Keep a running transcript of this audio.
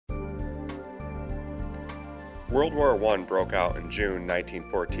World War I broke out in June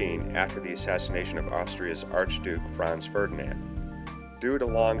 1914 after the assassination of Austria's Archduke Franz Ferdinand. Due to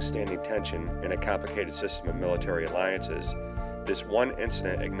long-standing tension in a complicated system of military alliances, this one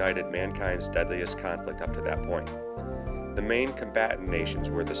incident ignited mankind's deadliest conflict up to that point. The main combatant nations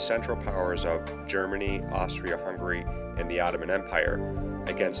were the Central Powers of Germany, Austria-Hungary, and the Ottoman Empire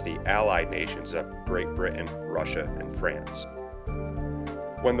against the Allied nations of Great Britain, Russia, and France.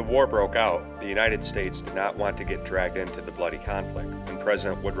 When the war broke out, the United States did not want to get dragged into the bloody conflict, and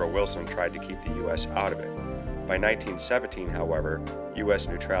President Woodrow Wilson tried to keep the U.S. out of it. By 1917, however, U.S.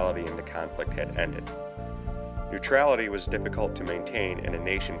 neutrality in the conflict had ended. Neutrality was difficult to maintain in a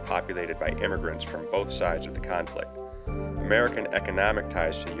nation populated by immigrants from both sides of the conflict. American economic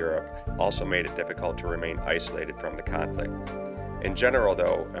ties to Europe also made it difficult to remain isolated from the conflict. In general,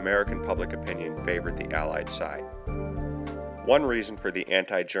 though, American public opinion favored the Allied side. One reason for the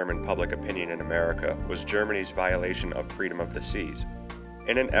anti-German public opinion in America was Germany's violation of freedom of the seas.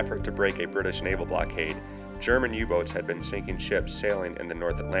 In an effort to break a British naval blockade, German U-boats had been sinking ships sailing in the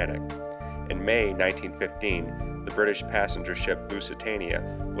North Atlantic. In May 1915, the British passenger ship Lusitania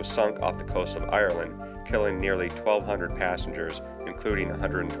was sunk off the coast of Ireland, killing nearly 1,200 passengers, including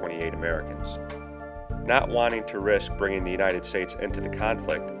 128 Americans. Not wanting to risk bringing the United States into the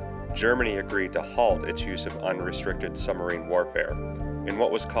conflict, Germany agreed to halt its use of unrestricted submarine warfare. In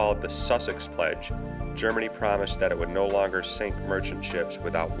what was called the Sussex Pledge, Germany promised that it would no longer sink merchant ships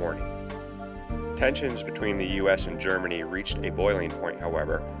without warning. Tensions between the U.S. and Germany reached a boiling point,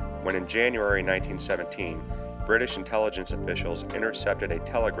 however, when in January 1917, British intelligence officials intercepted a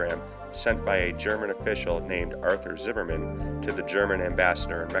telegram sent by a German official named Arthur Zimmermann to the German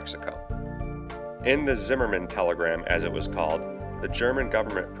ambassador in Mexico. In the Zimmermann telegram, as it was called, the German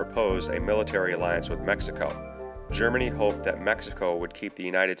government proposed a military alliance with Mexico. Germany hoped that Mexico would keep the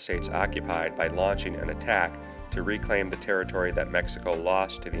United States occupied by launching an attack to reclaim the territory that Mexico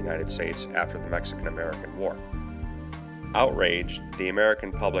lost to the United States after the Mexican-American War. Outraged, the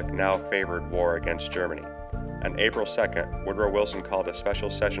American public now favored war against Germany. On April 2nd, Woodrow Wilson called a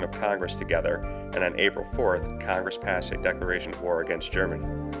special session of Congress together, and on April 4th, Congress passed a declaration of war against Germany.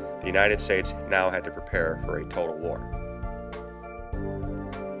 The United States now had to prepare for a total war.